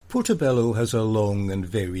Portobello has a long and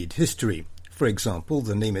varied history. For example,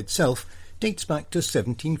 the name itself dates back to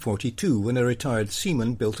 1742 when a retired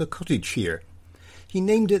seaman built a cottage here. He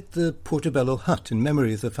named it the Portobello Hut in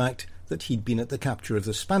memory of the fact that he'd been at the capture of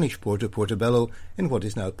the Spanish port of Portobello in what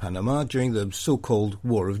is now Panama during the so-called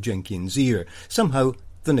War of Jenkins' Ear. Somehow,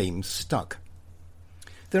 the name stuck.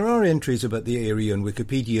 There are entries about the area on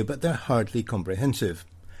Wikipedia, but they're hardly comprehensive.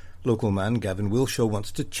 Local man Gavin Wilshaw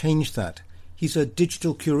wants to change that. He's a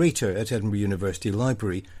digital curator at Edinburgh University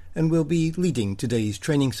Library and will be leading today's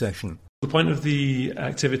training session. The point of the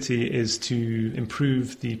activity is to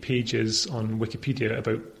improve the pages on Wikipedia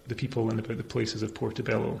about the people and about the places of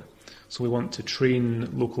Portobello. So we want to train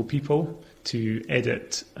local people to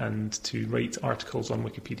edit and to write articles on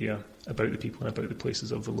Wikipedia about the people and about the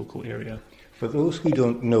places of the local area. For those who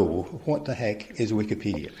don't know, what the heck is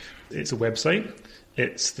Wikipedia? It's a website.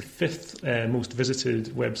 It's the fifth most visited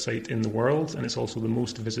website in the world, and it's also the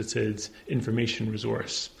most visited information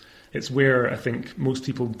resource. It's where I think most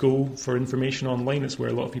people go for information online. It's where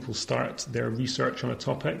a lot of people start their research on a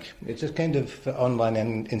topic. It's a kind of online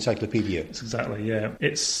encyclopedia. It's exactly, yeah.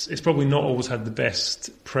 It's probably not always had the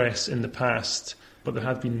best press in the past, but there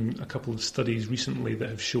have been a couple of studies recently that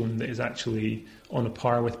have shown that it's actually on a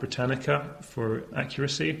par with Britannica for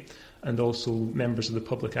accuracy. And also members of the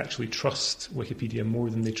public actually trust Wikipedia more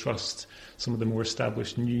than they trust some of the more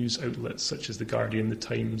established news outlets such as The Guardian, The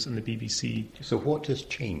Times and the BBC. So what has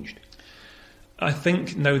changed? I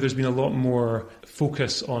think now there's been a lot more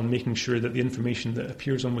focus on making sure that the information that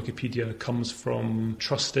appears on Wikipedia comes from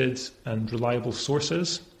trusted and reliable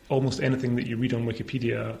sources. Almost anything that you read on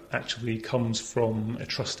Wikipedia actually comes from a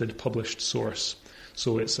trusted published source.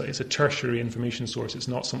 So it's a tertiary information source. It's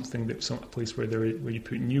not something that's a place where you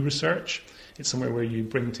put new research. It's somewhere where you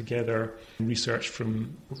bring together research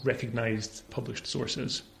from recognised published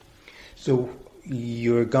sources. So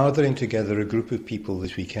you're gathering together a group of people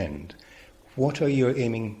this weekend. What are you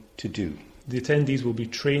aiming to do? The attendees will be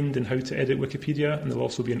trained in how to edit Wikipedia, and there'll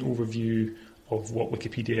also be an overview of what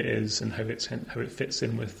Wikipedia is and how it fits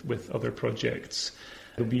in with other projects.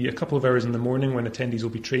 There'll be a couple of hours in the morning when attendees will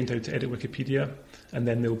be trained how to edit Wikipedia, and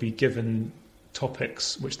then they'll be given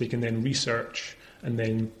topics which they can then research and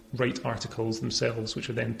then write articles themselves, which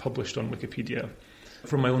are then published on Wikipedia.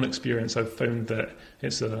 From my own experience, I've found that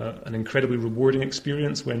it's an incredibly rewarding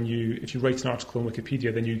experience when if you write an article on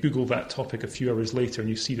Wikipedia, then you Google that topic a few hours later and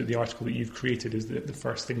you see that the article that you've created is the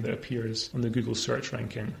first thing that appears on the Google search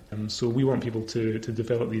ranking. So we want people to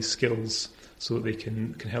develop these skills so that they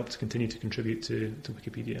can help to continue to contribute to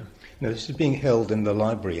Wikipedia. Now, this is being held in the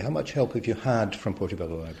library. How much help have you had from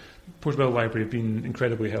Portobello Library? Portobello Library have been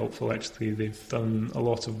incredibly helpful, actually. They've done a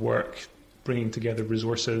lot of work bringing together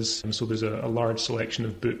resources. So there's a large selection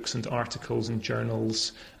of books and articles and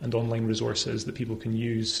journals and online resources that people can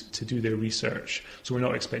use to do their research. So we're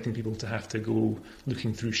not expecting people to have to go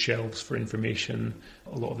looking through shelves for information.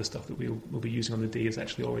 A lot of the stuff that we'll be using on the day is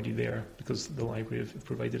actually already there because the library have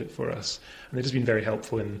provided it for us. And they've just been very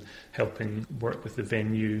helpful in helping work with the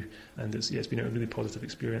venue, and it's been a really positive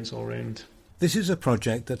experience all round. This is a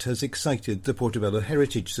project that has excited the Portobello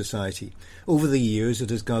Heritage Society. Over the years,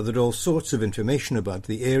 it has gathered all sorts of information about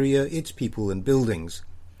the area, its people and buildings.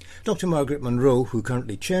 Dr. Margaret Munro, who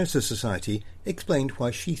currently chairs the society, explained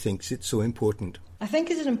why she thinks it's so important. I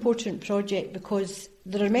think it's an important project because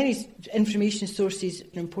there are many information sources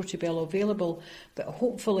in Portobello available, but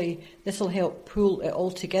hopefully this will help pool it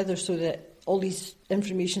all together so that all these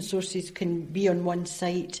information sources can be on one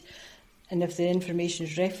site. And if the information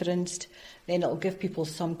is referenced, then it'll give people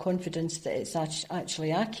some confidence that it's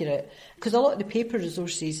actually accurate. Because a lot of the paper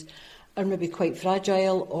resources are maybe quite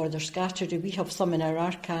fragile or they're scattered. We have some in our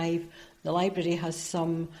archive. The library has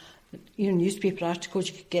some newspaper articles.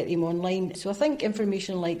 You could get them online. So I think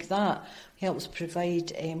information like that helps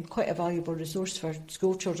provide quite a valuable resource for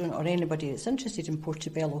school children or anybody that's interested in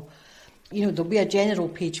Portobello. There'll be a general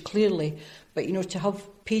page clearly, but to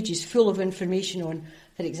have pages full of information on,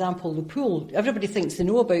 for example, the pool. Everybody thinks they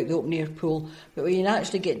know about the open air pool, but when you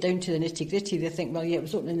actually get down to the nitty gritty, they think, well, yeah, it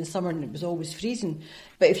was open in the summer and it was always freezing.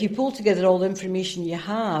 But if you pull together all the information you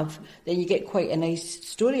have, then you get quite a nice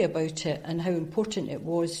story about it and how important it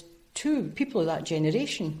was to people of that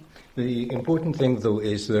generation. The important thing, though,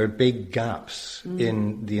 is there are big gaps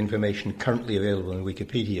in the information currently available on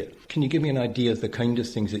Wikipedia. Can you give me an idea of the kind of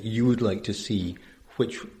things that you would like to see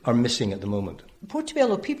which are missing at the moment?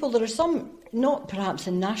 Portobello people, there are some, not perhaps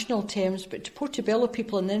in national terms, but to Portobello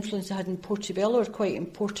people and the influence they had in Portobello are quite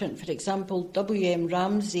important. For example, W.M.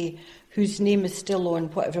 Ramsay, whose name is still on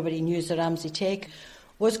what everybody knew as the Ramsay Tech,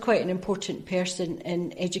 was quite an important person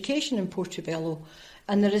in education in Portobello.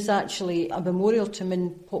 And there is actually a memorial to him in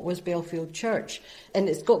what was Belfield Church, and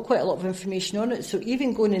it's got quite a lot of information on it. So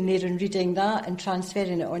even going in there and reading that and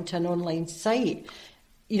transferring it onto an online site,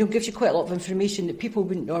 gives you quite a lot of information that people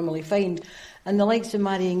wouldn't normally find. And the likes of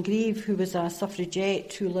Marion Grieve, who was a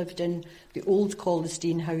suffragette who lived in the old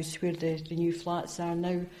Collisteen house where the new flats are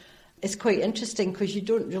now, it's quite interesting because you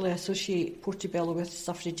don't really associate Portobello with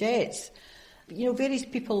suffragettes. Various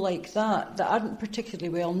people like that aren't particularly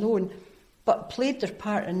well known, but played their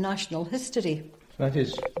part in national history. That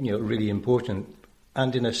is, really important.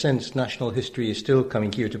 And in a sense, national history is still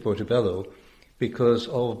coming here to Portobello because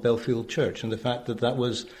of Belfield Church and the fact that that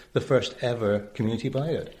was the first ever community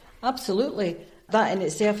buyout. Absolutely. That in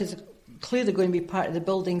itself is clearly going to be part of the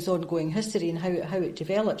building's ongoing history and how it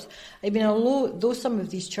develops. I mean, although some of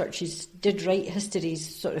these churches did write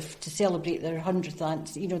histories sort of to celebrate their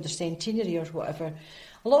 100th, their centenary or whatever,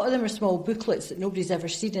 a lot of them are small booklets that nobody's ever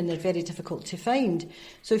seen and they're very difficult to find.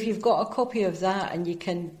 So if you've got a copy of that and you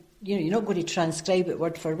can, you're not going to transcribe it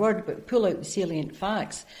word for word, but pull out the salient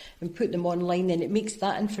facts and put them online, then it makes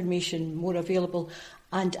that information more available.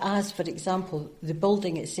 And as, for example, the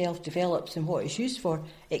building itself develops and what it's used for,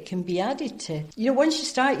 it can be added to. Once you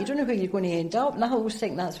start, you don't know where you're going to end up. And I always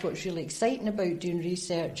think that's what's really exciting about doing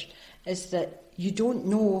research, is that you don't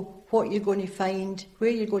know what you're going to find, where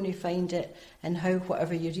you're going to find it, and how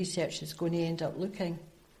whatever your research is going to end up looking.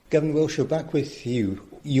 Gavin Wilshaw, back with you.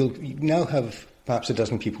 You now have perhaps a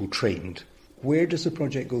dozen people trained. Where does the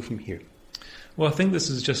project go from here? Well, I think this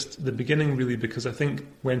is just the beginning, really, because I think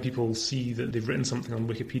when people see that they've written something on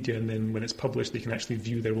Wikipedia and then when it's published they can actually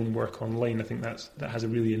view their own work online, I think that has a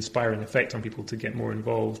really inspiring effect on people to get more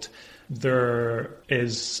involved. There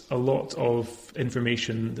is a lot of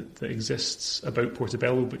information that exists about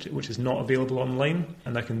Portobello which is not available online,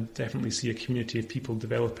 and I can definitely see a community of people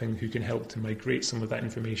developing who can help to migrate some of that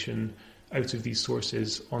information out of these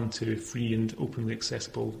sources onto free and openly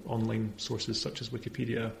accessible online sources such as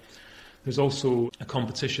Wikipedia. There's also a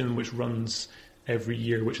competition which runs every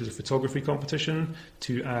year, which is a photography competition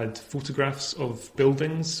to add photographs of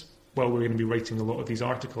buildings. While we're going to be writing a lot of these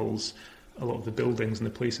articles, a lot of the buildings and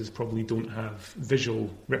the places probably don't have visual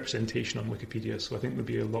representation on Wikipedia, so I think there'll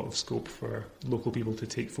be a lot of scope for local people to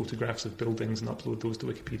take photographs of buildings and upload those to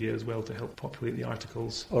Wikipedia as well to help populate the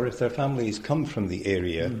articles. Or if their families come from the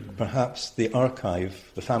area, perhaps the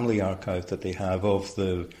archive, the family archive that they have of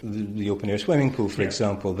the open-air swimming pool, for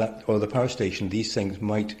example, or the power station, these things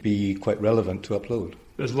might be quite relevant to upload.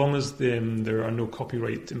 As long as there are no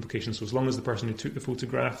copyright implications, so as long as the person who took the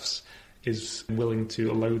photographs is willing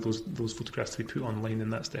to allow those photographs to be put online,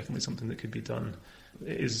 then that's definitely something that could be done.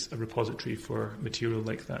 It is a repository for material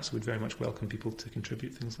like that, so we'd very much welcome people to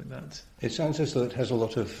contribute things like that. It sounds as though it has a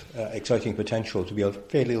lot of exciting potential to be a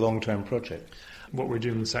fairly long-term project. What we're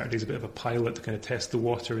doing on Saturday is a bit of a pilot to kind of test the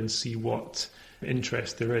water and see what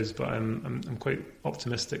interest there is, but I'm quite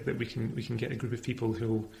optimistic that we can get a group of people who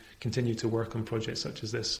will continue to work on projects such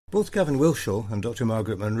as this. Both Gavin Wilshaw and Dr.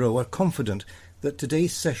 Margaret Munro are confident that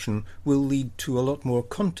today's session will lead to a lot more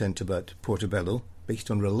content about Portobello based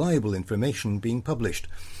on reliable information being published.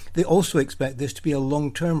 They also expect this to be a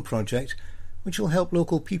long-term project which will help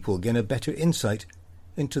local people gain a better insight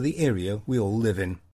into the area we all live in.